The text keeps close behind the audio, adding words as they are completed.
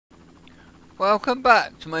Welcome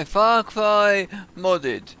back to my Far Cry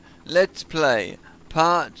modded Let's Play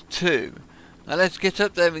Part 2. Now let's get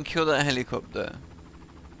up there and kill that helicopter.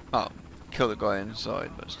 Oh, kill the guy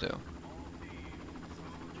inside, but still.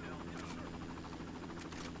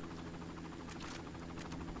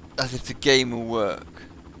 As if the game will work.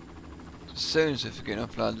 As soon as I forget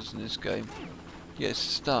enough ladders in this game, he gets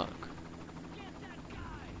stuck.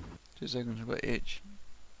 2 seconds I've got itch.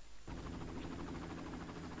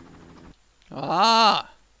 Ah!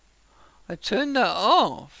 I turned that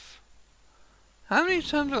off! How many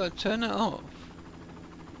times have I turned that off?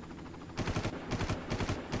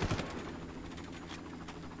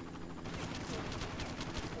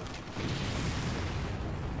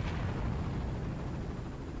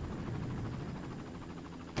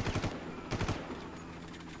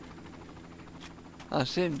 I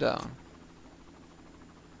see him down.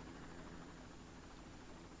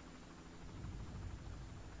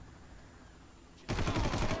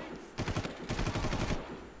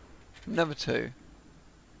 Number 2.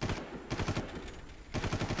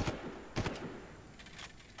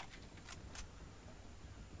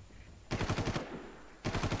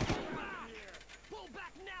 Pull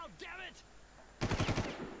back now, damn it!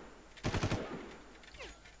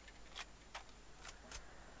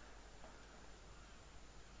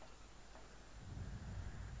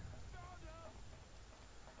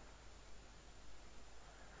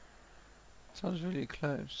 Sounds really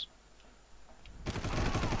close.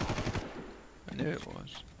 I knew it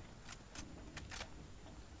was.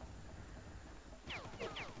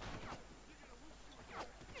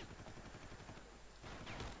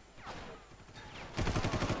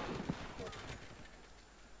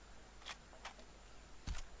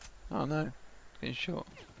 Oh no, getting shot.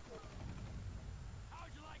 How'd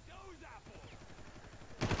you like those apples?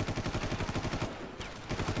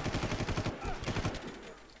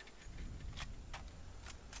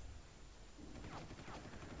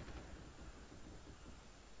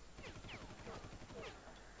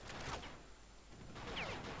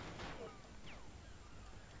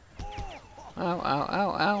 Ow, ow,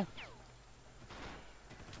 ow, ow.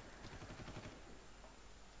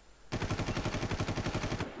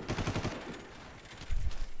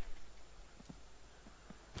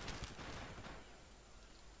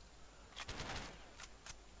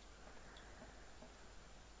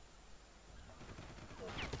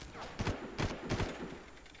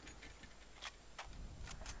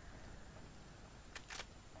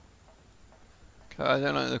 Okay, I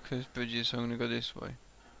don't like the cursed bridges, so I'm gonna go this way.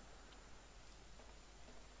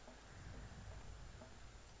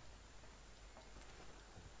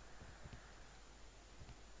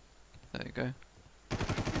 There you go.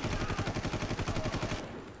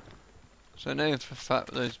 So I know for a fact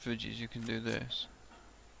with those bridges you can do this.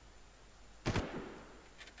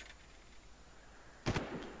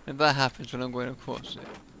 If that happens when I'm going across it,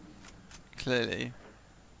 clearly,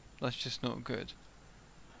 that's just not good.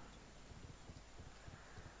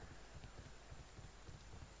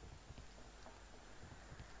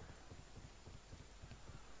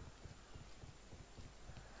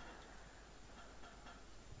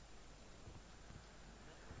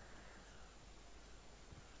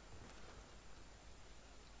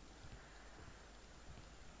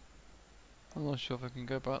 I'm not sure if I can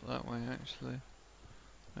go back that way actually.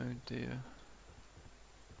 Oh dear.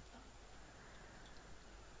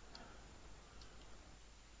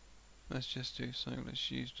 Let's just do something,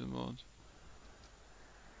 let's use the mod.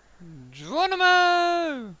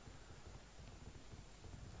 Geronimo!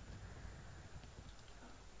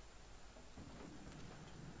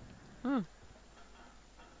 Huh.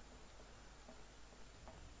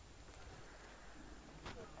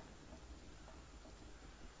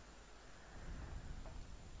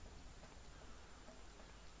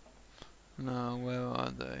 No, where are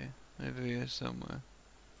they? Over here somewhere.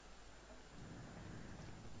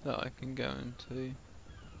 That I can go into.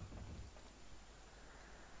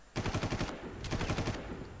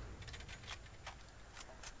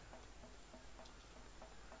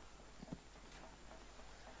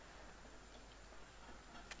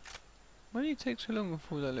 Why do you take so long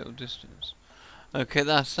before that little distance? Okay,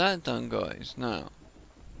 that's that done, guys. Now,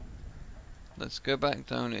 let's go back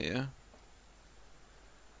down here.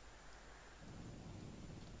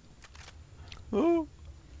 Oh!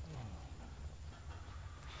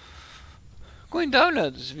 Going down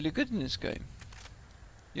ladders is really good in this game.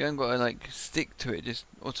 You haven't got to like stick to it, it just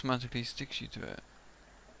automatically sticks you to it.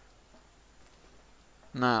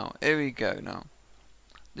 Now, here we go now.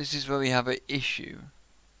 This is where we have an issue.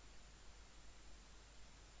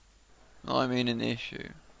 I mean an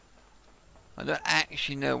issue. I don't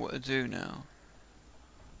actually know what to do now.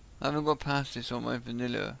 I haven't got past this on my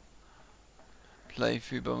vanilla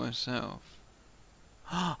playthrough by myself.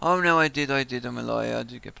 Oh no, I did, I'm a liar, I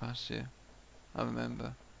did get past here. I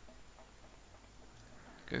remember.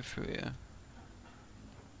 Go through here.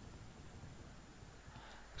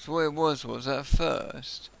 So what it was at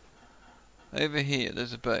first, over here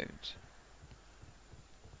there's a boat.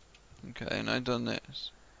 Okay, and I've done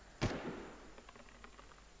this.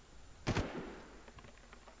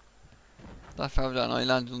 I fell down, I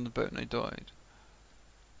landed on the boat and I died.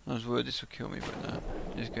 I was worried this would kill me, but no,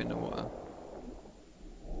 just go in the water.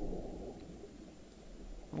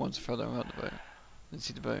 Once I fell down without the boat. Didn't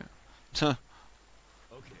see the boat. Okay,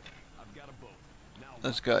 I've got a boat. Now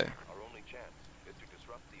Let's go. Our only chance is to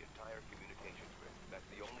disrupt the entire communications grid. That's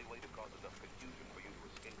the only way to cause enough confusion for you to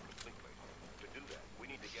escape completely. To do that, we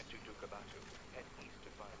need to get you to Kabatu. Head east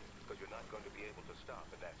to find it, because you're not going to be able to stop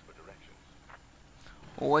and ask for directions.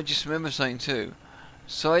 Oh, I just remember something too.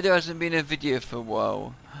 Cider hasn't been in a video for a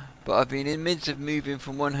while, but I've been in midst of moving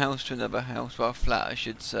from one house to another house, well, a flat I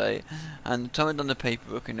should say, and the time I've done the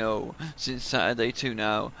paperwork and all, since Saturday too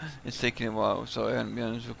now, it's taken a while, so I haven't been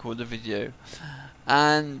able to record the video.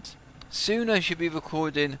 And soon I should be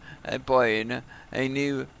recording, buying a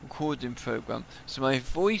new recording program, so my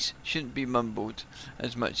voice shouldn't be mumbled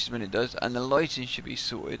as much as when it does, and the lighting should be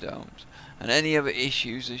sorted out, and any other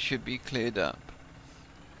issues that should be cleared up.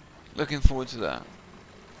 Looking forward to that.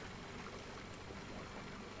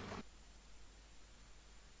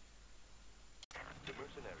 The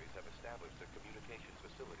mercenaries have established a communications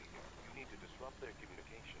facility here. You need to disrupt their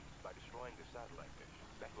communications by destroying the satellite dish.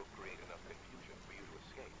 That will create enough confusion for you to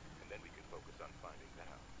escape, and then we can focus on finding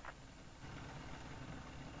Val.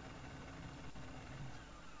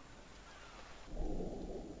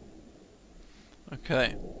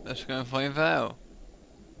 Okay, let's go and find Val.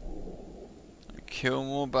 Kill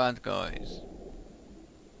more bad guys.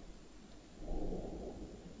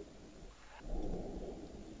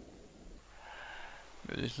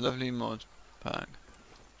 With this lovely mod pack.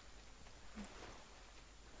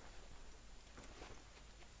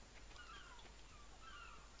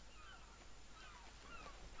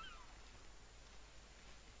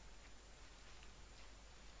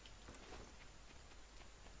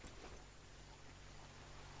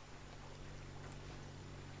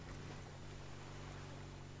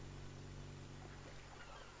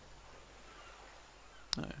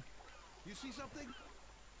 No. You see something?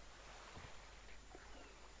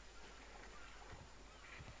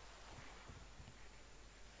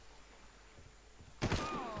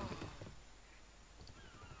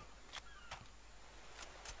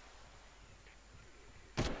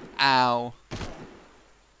 Ow.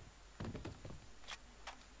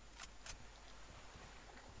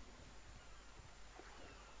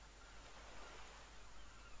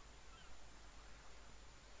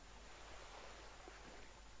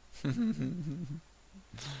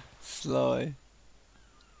 Sly.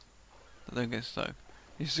 Don't get stuck.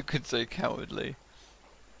 You could say cowardly.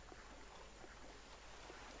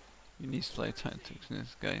 You need to play tactics in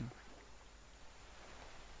this game.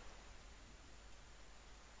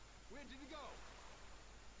 Where did he go?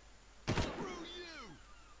 Screw you!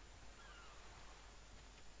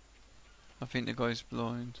 I think the guy's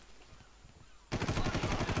blind.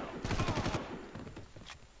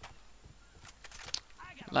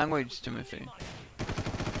 Language, Timothy.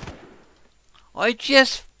 I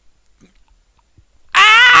just...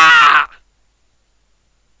 Ah!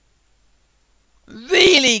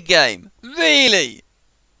 Really, game? Really?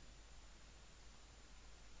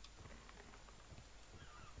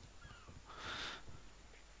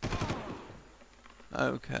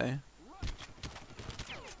 Okay.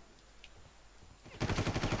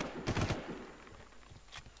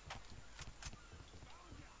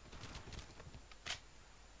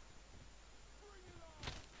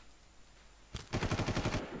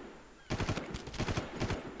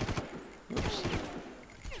 Oops.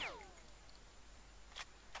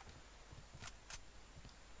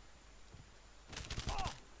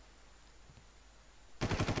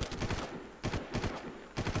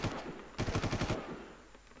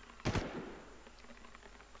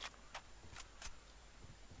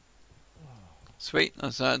 Sweet,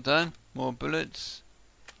 that's that done. More bullets.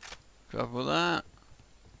 Grab all that.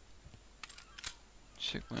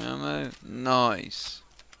 Check my ammo. Nice.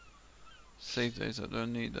 Save those, I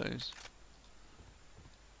don't need those.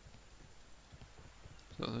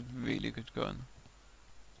 That's a really good gun.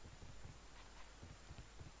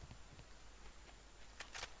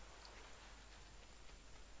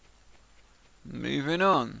 Moving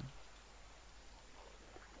on.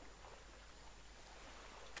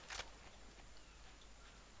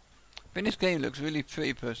 But this game looks really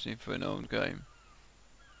pretty personally for an old game.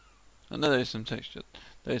 I know there's some texture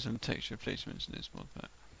placements in this mod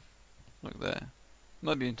pack. Look there.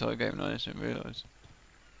 Might be the entire game and I just didn't realise.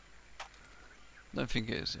 Don't think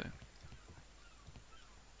it is though.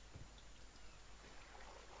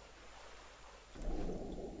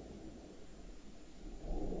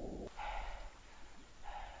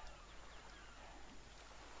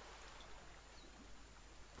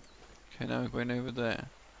 Okay, now we're going over there.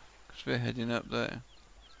 Because we're heading up there.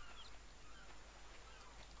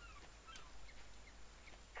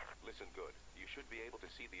 Listen good. You should be able to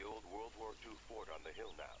see the old World War II fort on the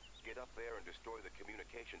hill now. Get up there and destroy the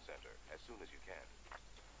communication center as soon as you can.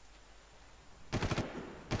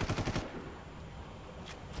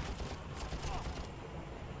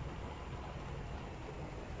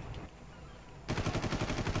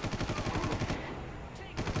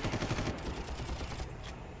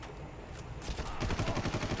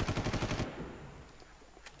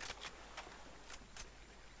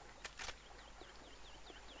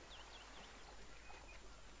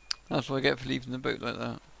 That's what I get for leaving the boat like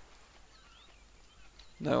that.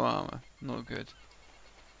 No armour, not good.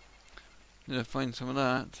 Need to find some of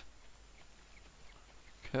that.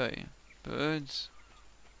 Okay, birds.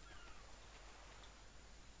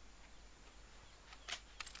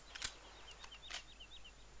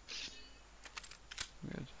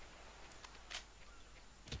 Good.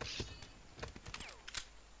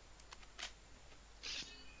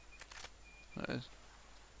 That is.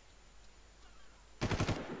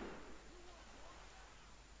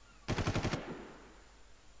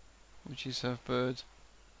 Watch yourself, bird.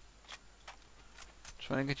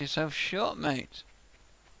 Try and get yourself shot, mate.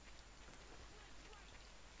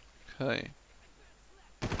 Okay.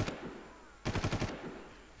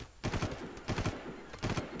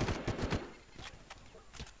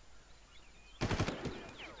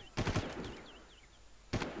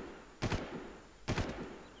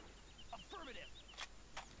 Affirmative.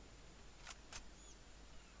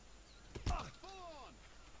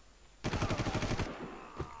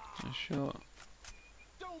 A shot.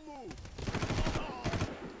 Don't move.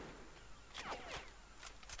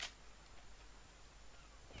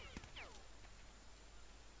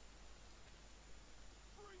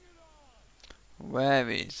 Bring it on. Where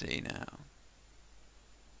is he now?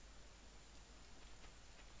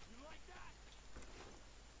 You like that?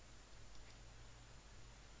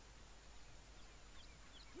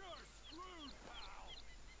 You're screwed,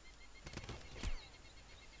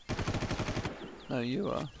 pal. No, you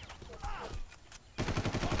are.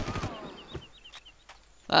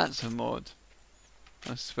 That's a mod.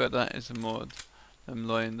 I swear that is a mod. I'm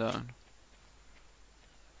lying down.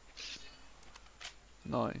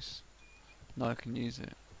 Nice. Now I can use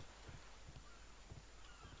it.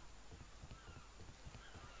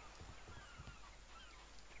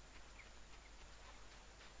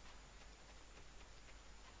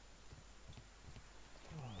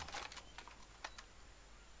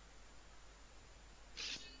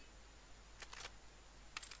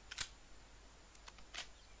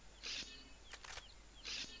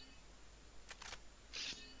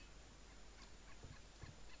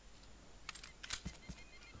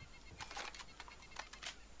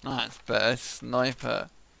 That's better, sniper.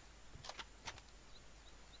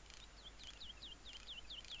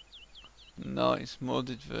 Nice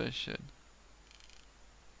modded version.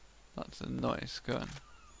 That's a nice gun.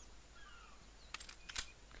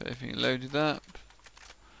 Okay, everything loaded up.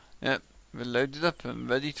 Yep, we're loaded up and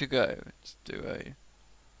ready to go. Let's do a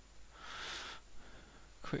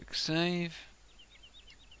quick save.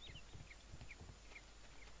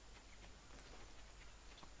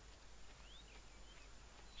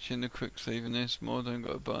 Shouldn't have quick save in this mod, I haven't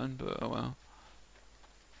got a button, but oh well.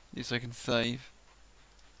 At least I can save.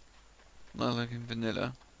 Not like in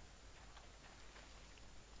vanilla.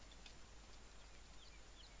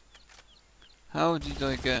 How did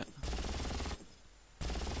I get...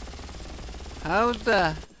 How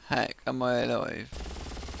the heck am I alive?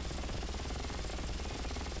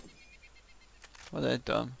 Well, they're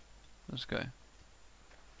dumb. Let's go.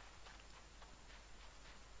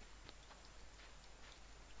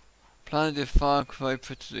 Plan to do Far Cry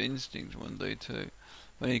Predator Instinct one day too.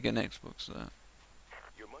 When you get an Xbox though.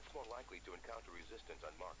 You're much more likely to encounter resistance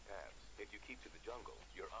on marked paths. If you keep to the jungle,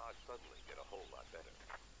 your odds suddenly get a whole lot better.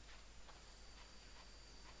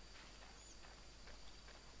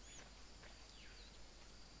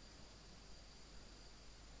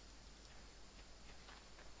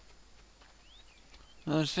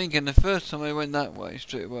 I was thinking the first time I went that way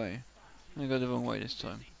straight away. I got the wrong way this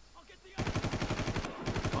time. I'll get the other.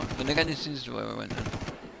 Right, then again this is the way I went then.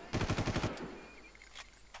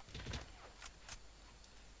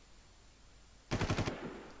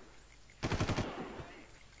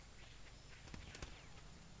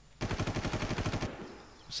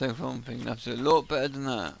 So far I'm thinking I have to do a lot better than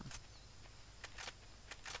that.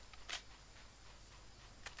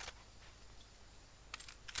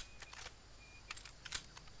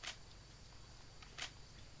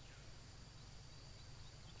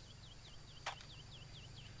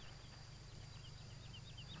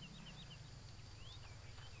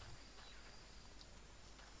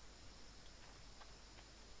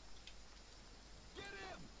 Get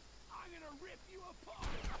him! I'm gonna rip you apart!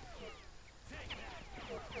 Take that!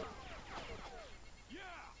 Yeah!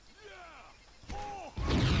 Yeah! Oh!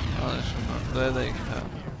 Oh, that's from up there they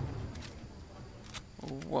come.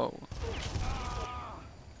 Whoa.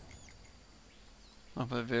 I thought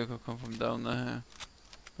the vehicle come from down there.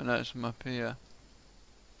 But no, it's from up here.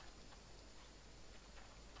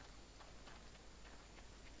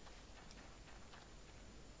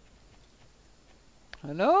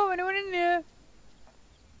 Hello, anyone in there?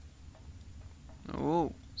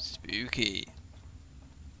 Oh, spooky.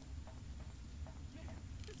 Man,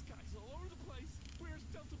 this guy's all over the place. Where's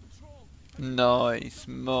Delta Patrol? Nice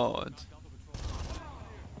mod. Delta Patrol.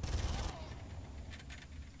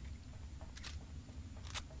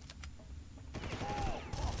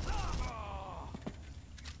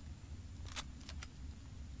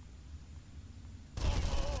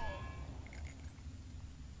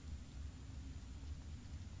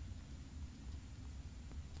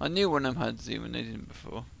 I knew one of them had zoom and they didn't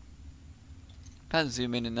before. Can't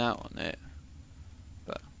zoom in and out on it,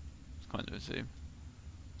 but it's kind of a zoom.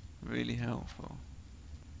 Really helpful.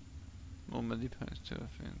 More money packs too,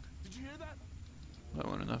 I think. Did you hear that? That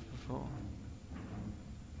one enough before.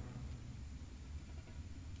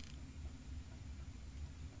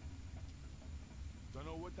 Don't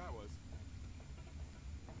know what that was.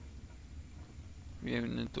 We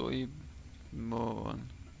open the door, you moron.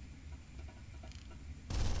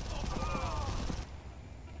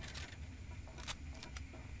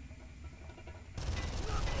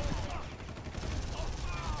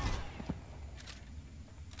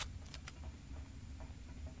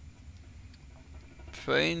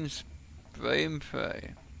 Brains, brain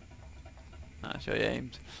prey. Actually, I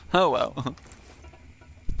aimed. Oh well.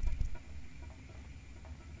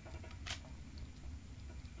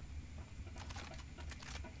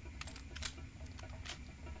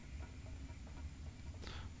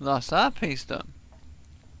 That's that piece done.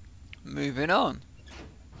 Moving on.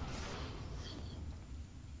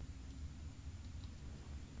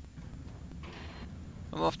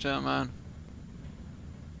 I'm off, gentleman.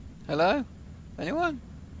 Hello? Anyone?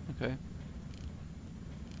 Okay.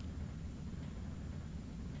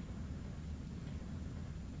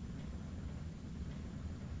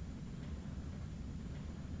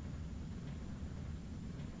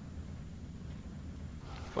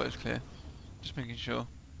 Thought it was clear. Just making sure.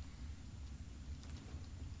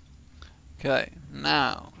 Okay,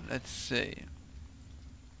 now let's see.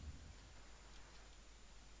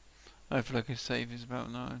 I feel like his save is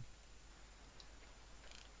about 9.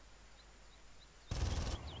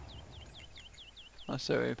 That's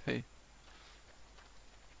so OP.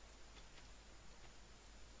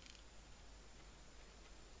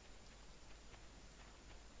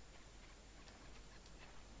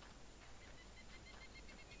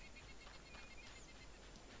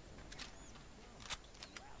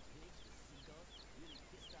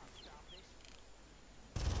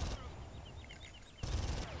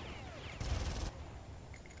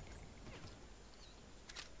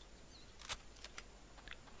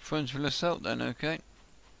 Frontal assault then, okay.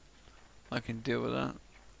 I can deal with that.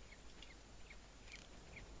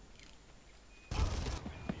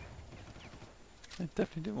 They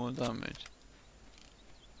definitely do more damage.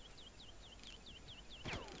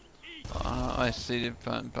 I see the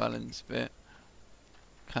balance bit.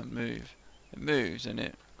 Can't move. It moves and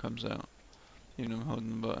it comes out. Even I'm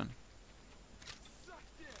holding the button. Suck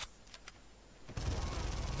this!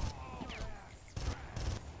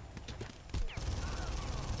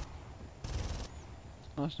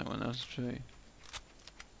 That's not one else's tree.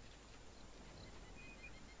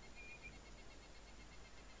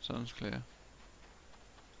 Sounds clear.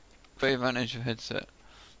 Great advantage of headset.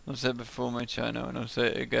 I've said before on my channel and I'll say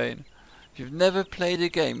it again. If you've never played a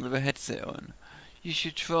game with a headset on, you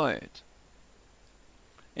should try it.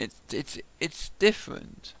 It's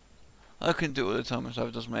different. I can do it all the time myself,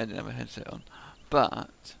 it doesn't matter, I didn't have a headset on.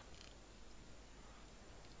 But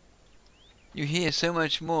you hear so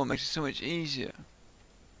much more, it makes it so much easier.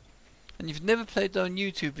 And you've never played on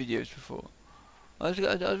YouTube videos before, I'd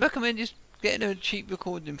recommend just getting a cheap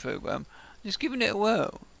recording program, just giving it a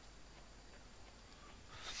whirl.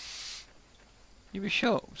 You'll be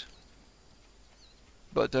shocked.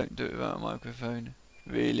 But don't do it without a microphone.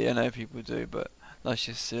 Really, I know people do, but That's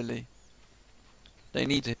just silly. They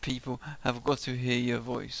need to, people have got to hear your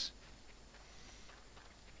voice.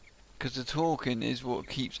 Because the talking is what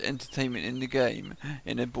keeps entertainment in the game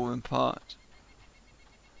in a boring part.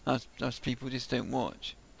 That's people just don't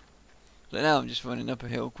watch. So now I'm just running up a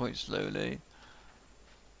hill quite slowly.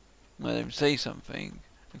 When they say something,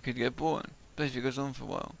 it could get boring. Especially if it goes on for a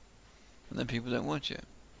while. And then people don't watch it.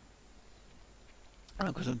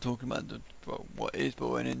 Because I'm talking about what is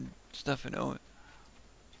boring and stuff and all. It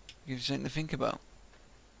gives you something to think about.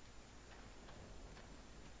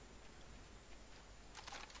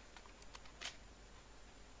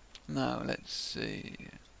 Now let's see.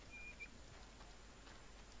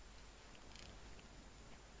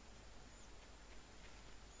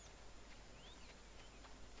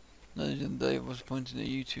 Another day was pointing a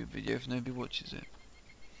YouTube video if nobody watches it.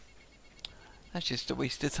 That's just a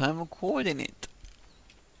waste of time recording it.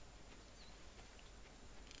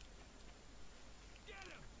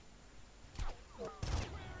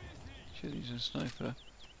 Should use a sniper.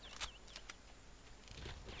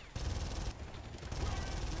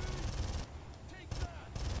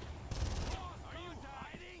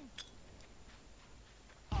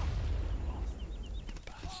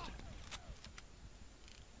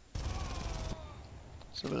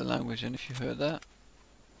 Some of the language, and if you heard that.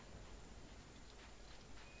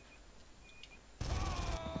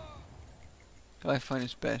 I find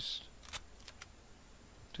it's best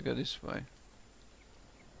to go this way.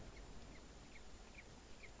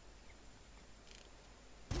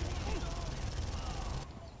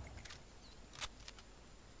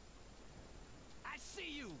 I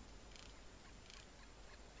see you.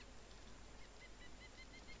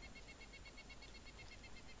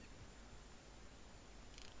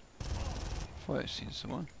 Thought I'd seen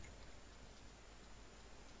someone.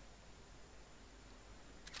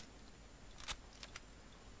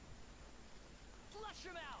 Flush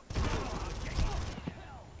him out.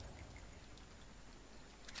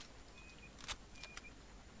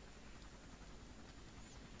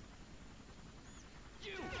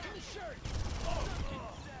 You in the shirt.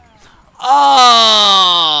 Ah!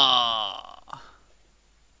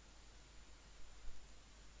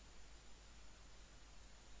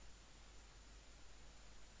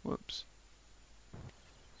 Whoops.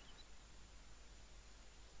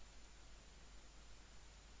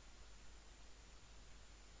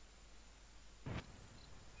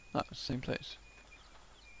 Ah, same place.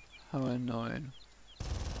 How annoying.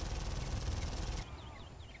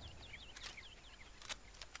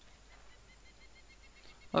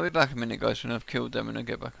 I'll be back a minute, guys, when I've killed them and I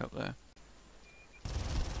get back up there.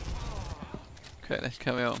 Okay, let's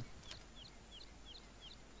carry on.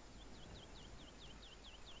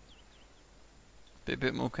 Be a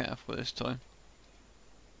bit more careful this time.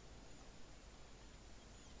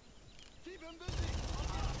 Keep him busy.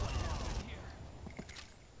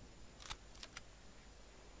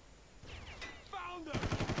 Found him.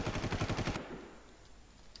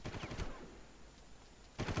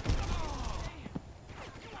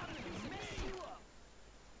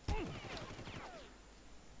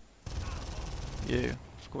 You.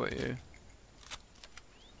 Forgot you.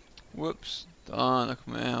 Whoops. Darn, I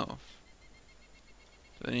come out.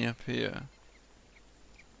 Only up here.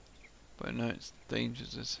 But I know it's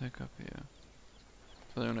dangerous as heck up here.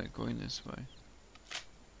 So I'm not going this way.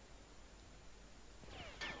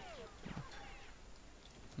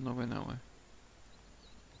 I'm not going that way.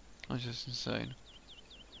 That's just insane.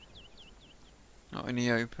 Not in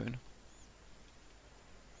the open.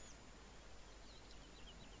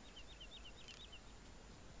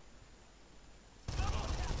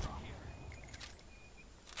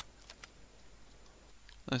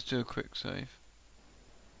 Let's do a quick save.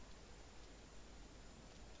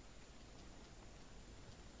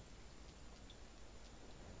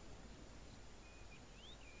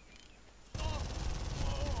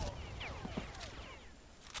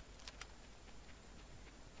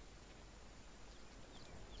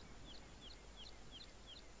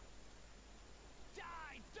 Die,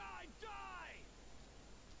 die, die.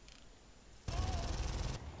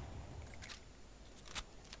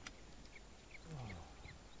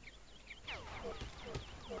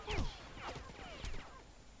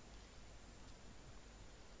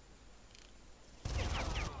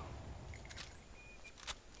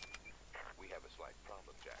 We have a slight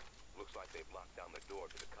problem, Jack. Looks like they've locked down the door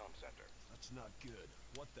to the comm center. That's not good.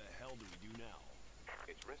 What the hell do we do now?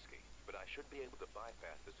 It's risky, but I should be able to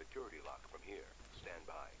bypass the security lock from here. Stand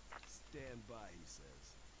by. Stand by, he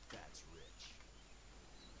says. That's rich.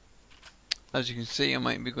 As you can see, I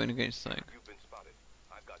might be going against like. You've been spotted.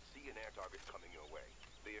 I've got sea and air targets coming your way.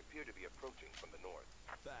 They appear to be approaching from the north.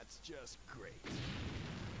 That's just great.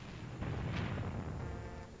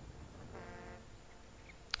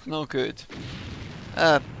 Not good.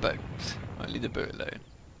 Boat. I'll leave the boat alone.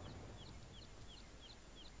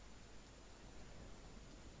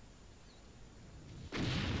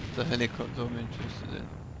 The helicopter I'm interested in.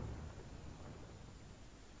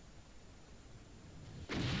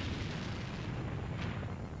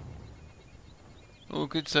 All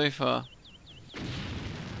good so far.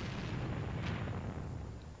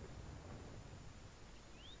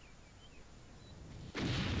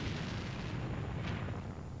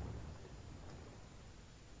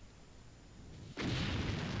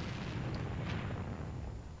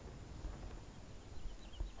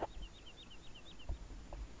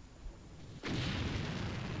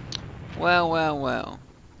 Well, well, well.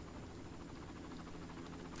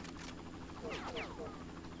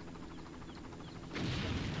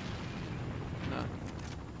 No.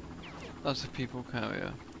 That's a people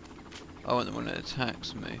carrier. I want the one that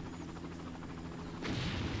attacks me.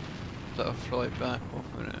 That'll fly back off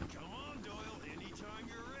in it. Come on, Doyle. Anytime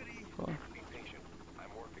you're ready. Oh, Be patient.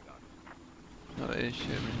 I'm working on it. no, it is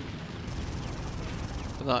shooting.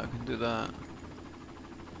 For that I can do that.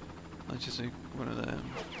 I just need one of them.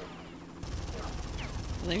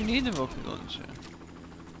 They need a rocket launcher.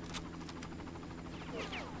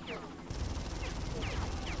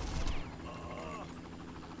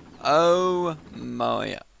 Oh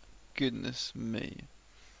my goodness me.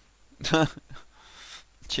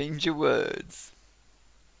 Change your words.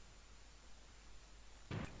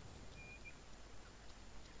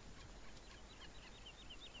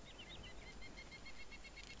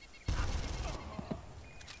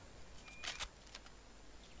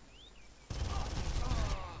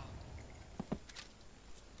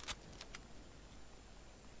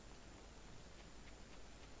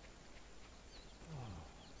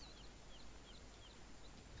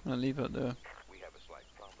 I'll leave it there. We have a slight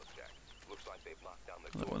problem, Jack. Looks like they've locked down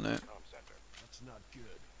the That door one to there. the comm center. That's not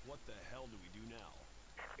good. What the hell do we do now?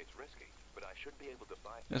 It's risky, but I should be able to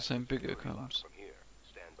bypass There's some the bigger security lock comms. from here.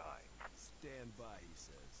 Stand by. Stand by, he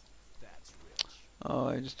says. That's rich.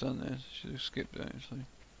 Oh, I just done this. Should have skipped it actually.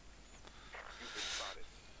 You've been spotted.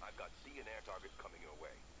 I've got sea and air targets coming your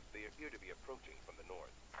way. They appear to be approaching from the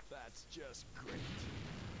north. That's just great.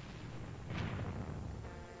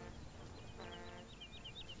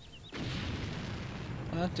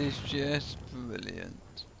 That is just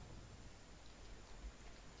brilliant.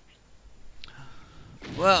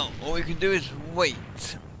 Well, all we can do is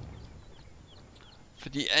wait for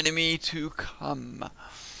the enemy to come.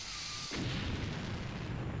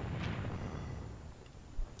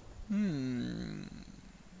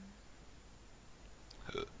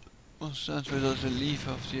 What's that? There's a leaf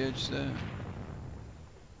off the edge there.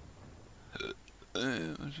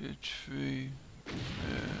 Was it a tree? Yeah,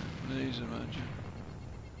 one of these, imagine.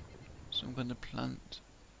 Some kind of plant.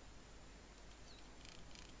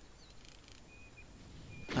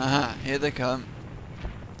 Aha, here they come.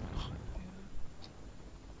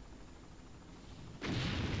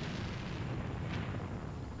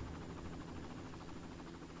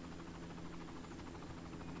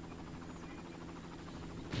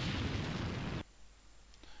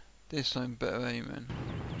 This time better aiming.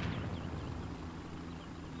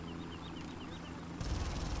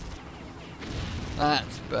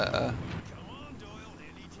 That's better. Come on, Doyle.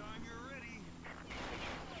 Anytime you're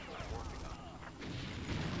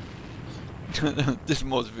ready. This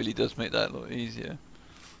mod really does make that a lot easier.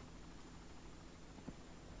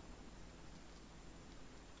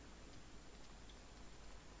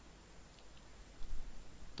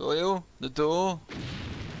 Doyle, the door.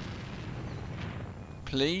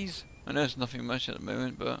 Please. I know it's nothing much at the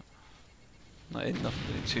moment, but not enough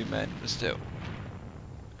for only 2 men, but still.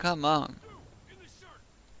 Come on. In the shirt.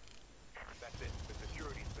 That's it. The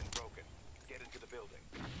security's been broken. Get into the building.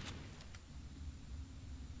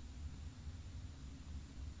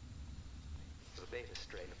 The beta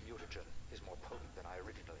strain of mutagen is more potent than I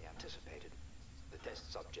originally anticipated. The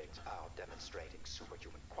test subjects are demonstrating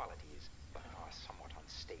superhuman qualities, but are somewhat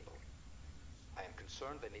unstable. I am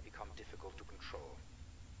concerned they may become difficult to control.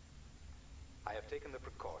 I have taken the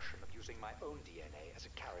precaution of using my own DNA as a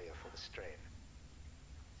carrier for the strain.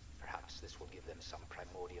 Perhaps this will give them some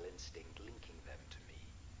primordial instinct linking them to me.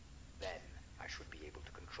 Then I should be able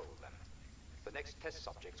to control them. The next test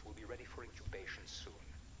subjects will be ready for incubation soon.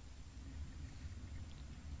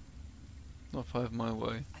 Not 5 miles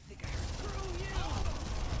away.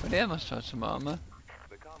 But yeah, I must have some armor.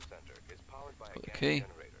 The comm center is powered by a Got the gas key.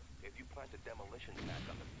 generator. If you plant a demolition pack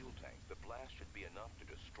on the fuel tank, the blast should be enough to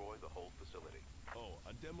destroy the whole facility. Oh,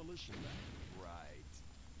 a demolition bag. Right.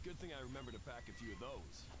 Good thing I remember to pack a few of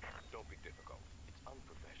those. Don't be difficult. It's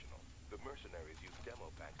unprofessional. The mercenaries use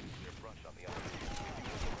demo packs to clear brush on the other.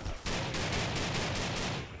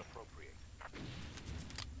 You can appropriate.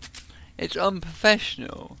 It's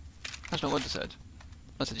unprofessional. That's not what I said.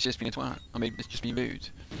 I said it's just being a twat. I mean, it's just being rude.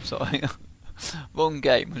 Sorry. Wrong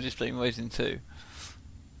game. I'm just playing Resident 2.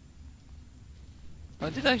 I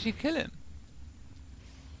did actually kill him.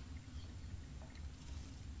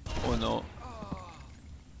 Or not.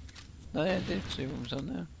 No, yeah, I did see what was on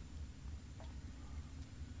there.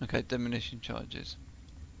 Okay, demolition charges.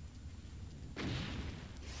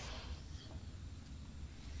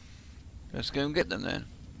 Let's go and get them then.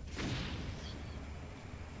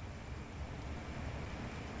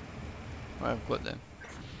 Right, I've got them.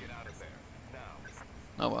 Get out of there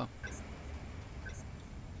now. Oh well.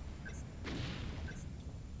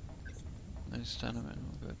 No stamina,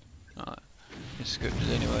 all good. Alright, it's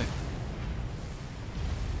scripted anyway.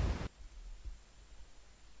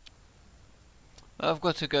 I've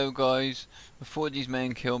got to go, guys, before these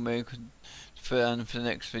men kill me for the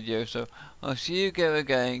next video. So I'll see you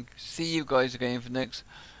guys again for the next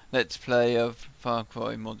Let's Play of Far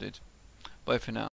Cry Modded. Bye for now.